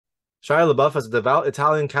Shia LaBeouf as a devout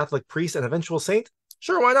Italian Catholic priest and eventual saint?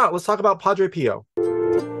 Sure, why not? Let's talk about Padre Pio.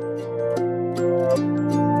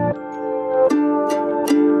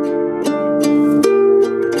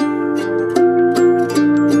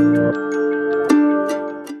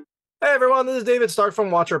 Hey everyone, this is David Stark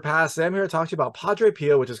from Watch or Pass. Today I'm here to talk to you about Padre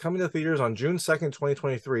Pio, which is coming to theaters on June 2nd,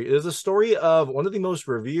 2023. It is a story of one of the most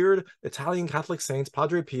revered Italian Catholic saints,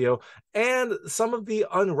 Padre Pio, and some of the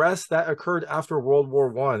unrest that occurred after World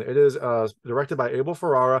War I. It is directed by Abel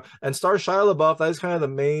Ferrara and stars Shia LaBeouf. That is kind of the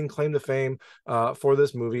main claim to fame for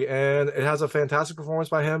this movie, and it has a fantastic performance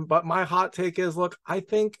by him. But my hot take is, look, I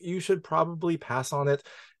think you should probably pass on it.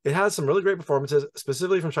 It has some really great performances,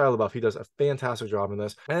 specifically from Shia LaBeouf. He does a fantastic job in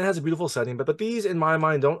this, and it has a beautiful setting. But these, in my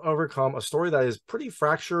mind, don't overcome a story that is pretty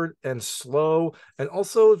fractured and slow, and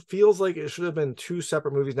also feels like it should have been two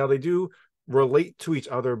separate movies. Now, they do relate to each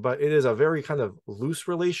other, but it is a very kind of loose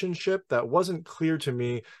relationship that wasn't clear to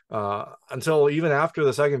me until even after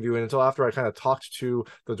the second viewing, until after I kind of talked to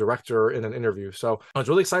the director in an interview. So I was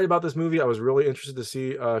really excited about this movie. I was really interested to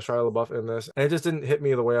see Shia LaBeouf in this, and it just didn't hit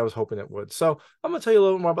me the way I was hoping it would. So I'm gonna tell you a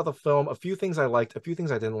little more about the film, a few things I liked, a few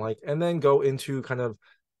things I didn't like, and then go into kind of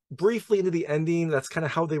briefly into the ending. That's kind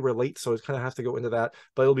of how they relate, so it kind of has to go into that,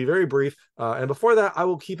 but it'll be very brief. And before that, I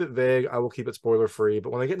will keep it vague. I will keep it spoiler free.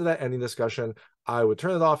 But when I get into that ending discussion, I would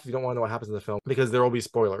turn it off if you don't want to know what happens in the film, because there will be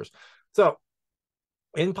spoilers. So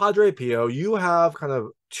in Padre Pio, you have kind of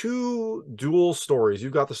two dual stories.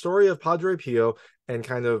 You've got the story of Padre Pio and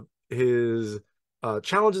kind of his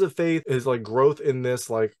challenges of faith, his like growth in this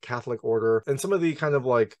like Catholic order, and some of the kind of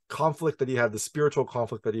like conflict that he had, the spiritual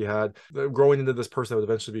conflict that he had, growing into this person that would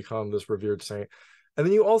eventually become this revered saint. And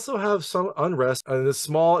then you also have some unrest in this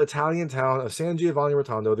small Italian town of San Giovanni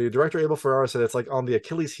Rotondo. The director Abel Ferrara said it's like on the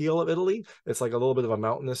Achilles heel of Italy. It's like a little bit of a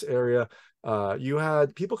mountainous area. You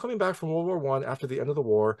had people coming back from World War I after the end of the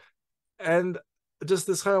war, and just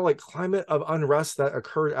this kind of like climate of unrest that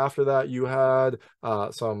occurred after that. You had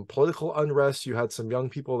some political unrest. You had some young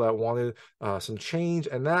people that wanted some change,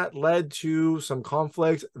 and that led to some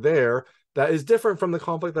conflict there that is different from the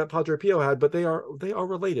conflict that Padre Pio had, but they are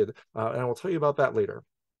related, and I will tell you about that later.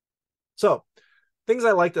 So, things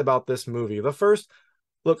I liked about this movie. The first,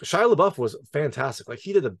 look, Shia LaBeouf was fantastic. Like,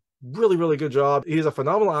 he did a really, really good job. He's a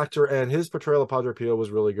phenomenal actor, and his portrayal of Padre Pio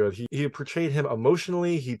was really good. He portrayed him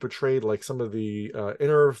emotionally. He portrayed like some of the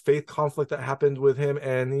inner faith conflict that happened with him,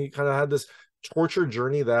 and he kind of had this torture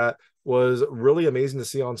journey that was really amazing to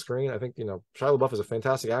see on screen. I think, you know, Shia LaBeouf is a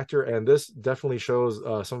fantastic actor, and this definitely shows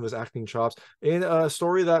some of his acting chops in a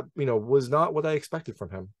story that, you know, was not what I expected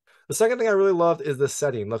from him. The second thing I really loved is the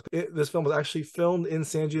setting. Look, this film was actually filmed in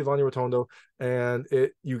San Giovanni Rotondo, and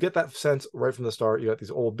you get that sense right from the start. You got these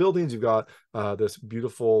old buildings, you've got this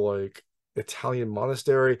beautiful like Italian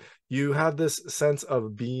monastery. You have this sense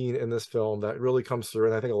of being in this film that really comes through,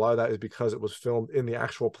 and I think a lot of that is because it was filmed in the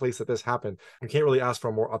actual place that this happened. You can't really ask for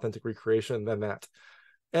a more authentic recreation than that.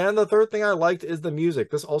 And the third thing I liked is the music.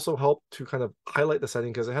 This also helped to kind of highlight the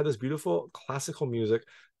setting because it had this beautiful classical music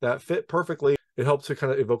that fit perfectly. It helped to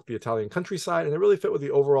kind of evoke the Italian countryside, and it really fit with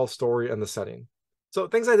the overall story and the setting. So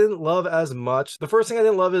things I didn't love as much. The first thing I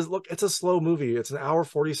didn't love is, look, it's a slow movie. It's an hour,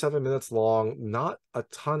 47 minutes long. Not a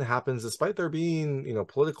ton happens, despite there being, you know,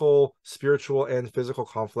 political, spiritual, and physical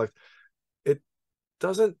conflict. It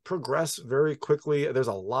doesn't progress very quickly. There's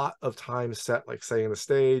a lot of time set, like setting the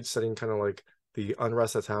stage, setting kind of like the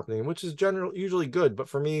unrest that's happening, which is usually good. But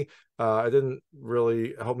for me, it didn't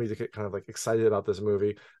really help me to get kind of like excited about this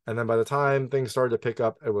movie. And then by the time things started to pick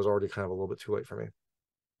up, it was already kind of a little bit too late for me.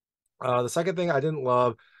 The second thing I didn't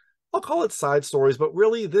love, I'll call it side stories, but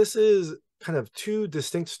really this is kind of two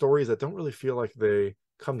distinct stories that don't really feel like they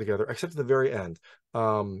come together, except at the very end.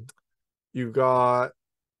 You've got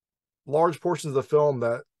large portions of the film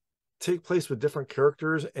that take place with different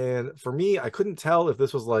characters, and for me, I couldn't tell if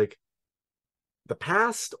this was like the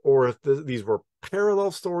past or if these were parallel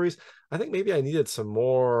stories. I think maybe I needed some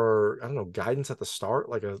more, I don't know, guidance at the start,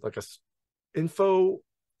 like a info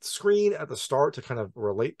screen at the start to kind of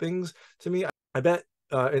relate things to me. I bet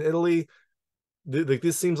in Italy,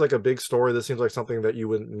 this seems like a big story. This seems like something that you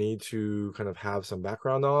wouldn't need to kind of have some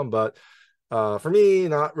background on. But for me,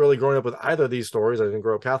 not really growing up with either of these stories, I didn't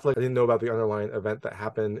grow up Catholic. I didn't know about the underlying event that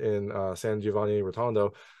happened in San Giovanni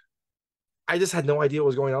Rotondo. I just had no idea what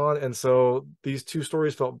was going on. And so these two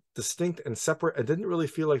stories felt distinct and separate and didn't really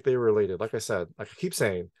feel like they were related. Like I said, like I keep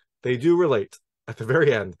saying, they do relate at the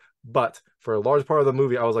very end. But for a large part of the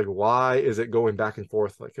movie, I was like, why is it going back and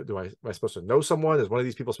forth? Like, am I supposed to know someone? Is one of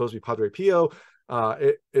these people supposed to be Padre Pio?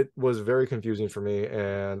 It was very confusing for me,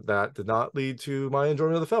 and that did not lead to my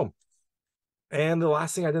enjoyment of the film. And the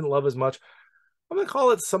last thing I didn't love as much, I'm gonna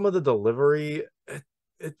call it some of the delivery.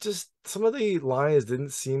 It just, some of the lines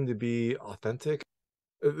didn't seem to be authentic.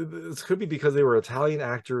 This could be because they were Italian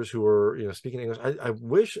actors who were, speaking English. I kind of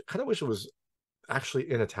wish it was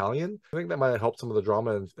actually in Italian. I think that might have helped some of the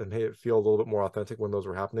drama and made it feel a little bit more authentic when those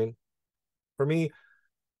were happening. For me,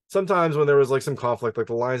 sometimes when there was like some conflict, like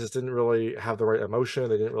the lines just didn't really have the right emotion,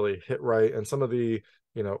 they didn't really hit right, and some of the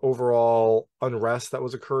overall unrest that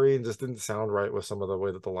was occurring just didn't sound right with some of the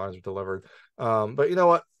way that the lines were delivered. But you know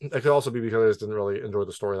what, it could also be because I just didn't really enjoy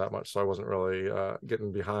the story that much, so I wasn't really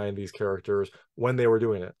getting behind these characters when they were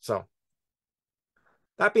doing it. So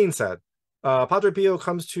that being said, Padre Pio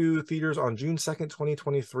comes to theaters on June 2nd,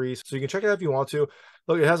 2023. So you can check it out if you want to.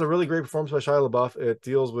 Look, it has a really great performance by Shia LaBeouf. It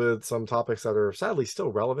deals with some topics that are sadly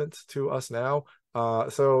still relevant to us now.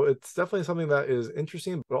 So it's definitely something that is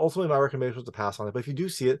interesting, but ultimately my recommendation was to pass on it. But if you do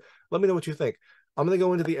see it, let me know what you think. I'm going to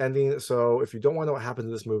go into the ending. So if you don't want to know what happens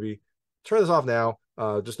in this movie, turn this off now.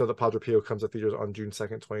 Just know that Padre Pio comes to theaters on June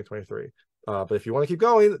 2nd, 2023. But if you want to keep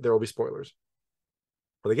going, there will be spoilers.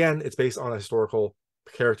 But again, it's based on a historical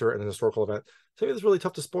character and an historical event. So it's really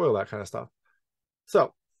tough to spoil that kind of stuff.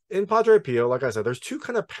 So in Padre Pio, like I said, there's two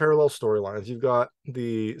kind of parallel storylines. You've got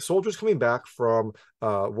the soldiers coming back from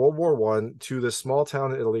World War One to this small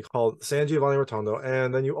town in Italy called San Giovanni Rotondo,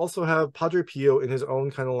 and then you also have Padre Pio in his own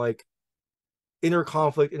kind of like inner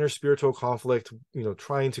conflict, inner spiritual conflict,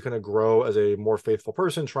 trying to kind of grow as a more faithful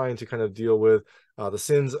person, trying to kind of deal with the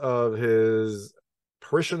sins of his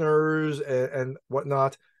parishioners and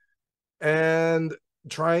whatnot, and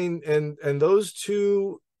trying and those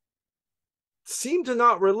two seem to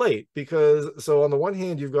not relate, because so on the one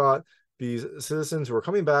hand you've got these citizens who are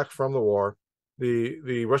coming back from the war.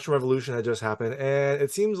 The Russian Revolution had just happened, and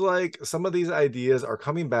it seems like some of these ideas are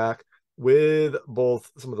coming back with both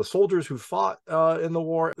some of the soldiers who fought in the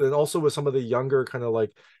war, and also with some of the younger kind of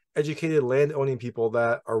like educated land owning people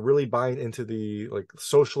that are really buying into the like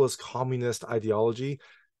socialist communist ideology.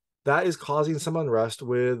 That is causing some unrest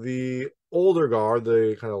with the older guard,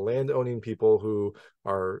 the kind of land owning people who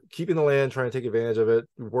are keeping the land, trying to take advantage of it,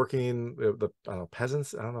 working the I don't know,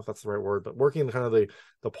 peasants. I don't know if that's the right word, but working kind of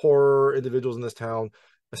the poorer individuals in this town,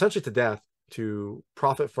 essentially to death, to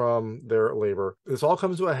profit from their labor. This all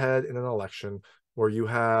comes to a head in an election where you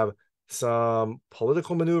have some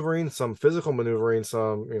political maneuvering, some physical maneuvering,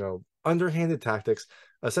 some underhanded tactics.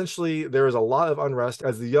 Essentially, there is a lot of unrest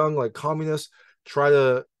as the young like communists try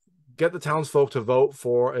to get the townsfolk to vote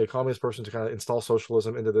for a communist person to kind of install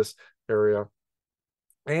socialism into this area.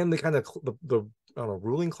 And the kind of the I don't know,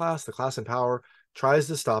 ruling class, the class in power, tries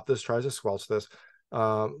to stop this, tries to squelch this.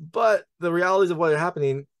 But the realities of what is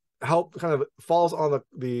happening kind of falls on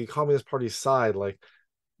the Communist Party's side. Like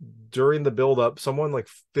during the buildup, someone like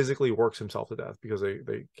physically works himself to death because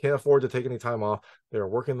they can't afford to take any time off. They're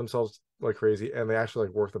working themselves like crazy, and they actually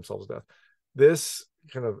like work themselves to death. This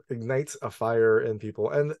kind of ignites a fire in people,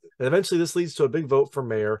 and eventually this leads to a big vote for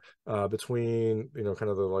mayor between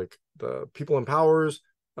kind of the people in powers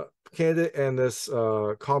candidate and this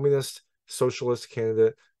communist socialist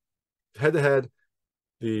candidate. Head to head,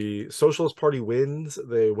 the Socialist Party wins.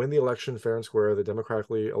 They win the election fair and square. They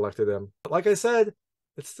democratically elected them. But like I said,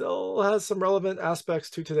 it still has some relevant aspects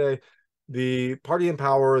to today. The party in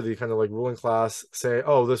power, the kind of like ruling class, say,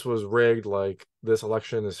 "Oh, this was rigged. Like this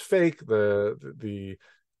election is fake. The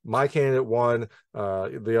my candidate won.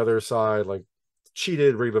 The other side like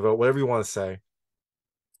cheated, rigged the vote, whatever you want to say,"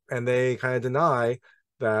 and they kind of deny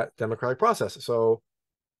that democratic process. So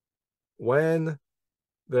when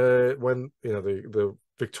the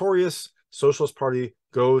victorious Socialist Party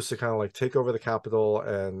goes to kind of like take over the capital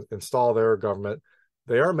and install their government,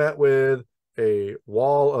 they are met with a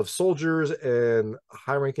wall of soldiers and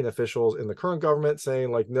high-ranking officials in the current government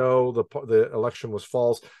saying like, no, the election was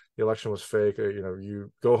false, the election was fake,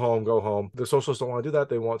 you go home, go home. The socialists don't want to do that.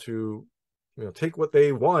 They want to take what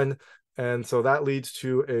they won, and so that leads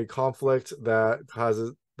to a conflict that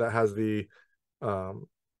has the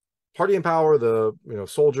party in power, the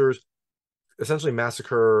soldiers, essentially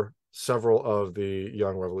massacre several of the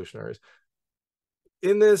young revolutionaries.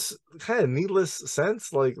 In this kind of needless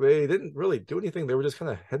sense, like they didn't really do anything. They were just kind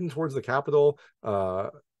of heading towards the capital,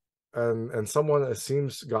 and someone, it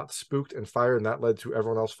seems, got spooked and fired, and that led to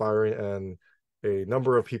everyone else firing, and a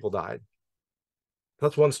number of people died.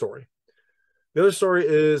 That's one story. The other story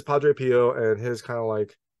is Padre Pio and his kind of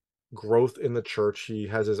like growth in the church. He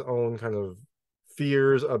has his own kind of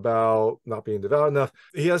fears about not being devout enough.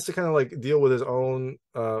 He has to kind of like deal with his own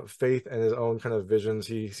faith and his own kind of visions.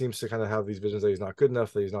 He seems to kind of have these visions that he's not good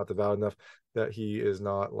enough, that he's not devout enough, that he is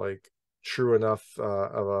not like true enough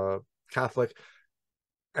of a Catholic.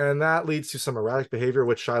 And that leads to some erratic behavior,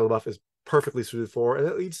 which Shia LaBeouf is perfectly suited for, and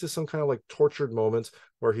it leads to some kind of like tortured moments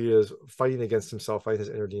where he is fighting against himself, fighting his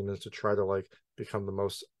inner demons to try to like become the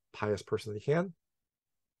most pious person that he can.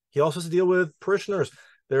 He also has to deal with parishioners.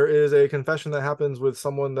 There is a confession that happens with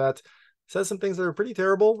someone that says some things that are pretty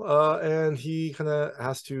terrible, and he kind of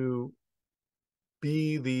has to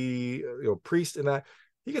be the priest in that.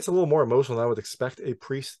 He gets a little more emotional than I would expect a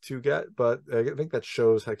priest to get, but I think that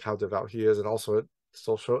shows like how devout he is, and also it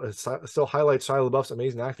still highlights Shia LaBeouf's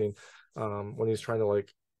amazing acting when he's trying to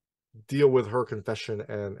like deal with her confession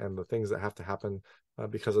and the things that have to happen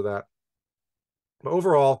because of that. But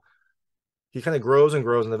overall, he kind of grows and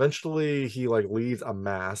grows, and eventually he like leads a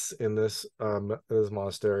mass in this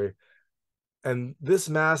monastery. And this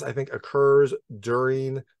mass, I think, occurs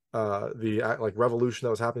during the like revolution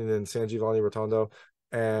that was happening in San Giovanni Rotondo.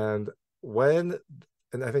 And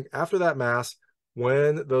I think after that mass,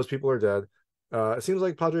 when those people are dead, it seems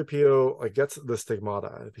like Padre Pio like gets the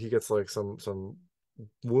stigmata. He gets like some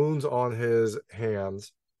wounds on his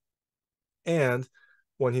hands, and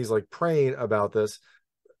when he's like praying about this,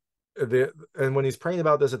 when he's praying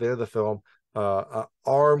about this at the end of the film, an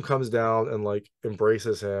arm comes down and like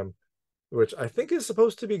embraces him, which I think is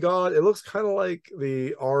supposed to be God. It looks kind of like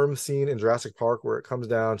the arm scene in Jurassic Park where it comes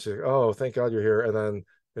down to, oh, thank God you're here. And then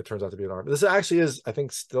it turns out to be an arm. This actually is, I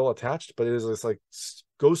think, still attached, but it is this like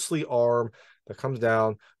ghostly arm that comes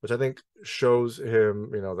down, which I think shows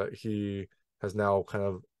him, that he has now kind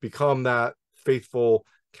of become that faithful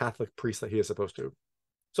Catholic priest that he is supposed to.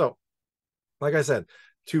 So, like I said,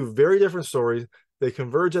 two very different stories. They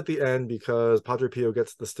converge at the end because Padre Pio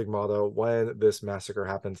gets the stigmata when this massacre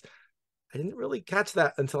happens. I didn't really catch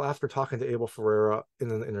that until after talking to Abel Ferrara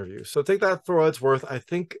in an interview. So take that for what it's worth. I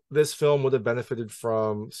think this film would have benefited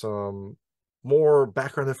from some more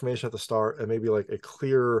background information at the start and maybe like a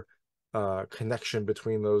clear connection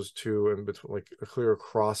between those two, and between like a clear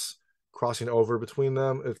crossing over between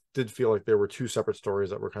them. It did feel like there were two separate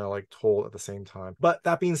stories that were kind of like told at the same time. But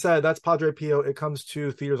that being said, that's Padre Pio. It comes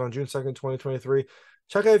to theaters on June 2nd, 2023.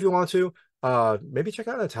 Check out if you want to. Maybe check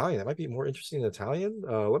out an Italian. That might be more interesting in Italian.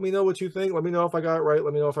 Let me know what you think. Let me know if I got it right.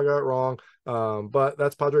 Let me know if I got it wrong. But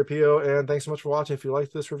that's Padre Pio, and thanks so much for watching. If you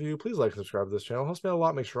liked this review, please like and subscribe to this channel. It helps me out a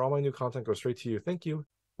lot. Make sure all my new content goes straight to you. Thank you.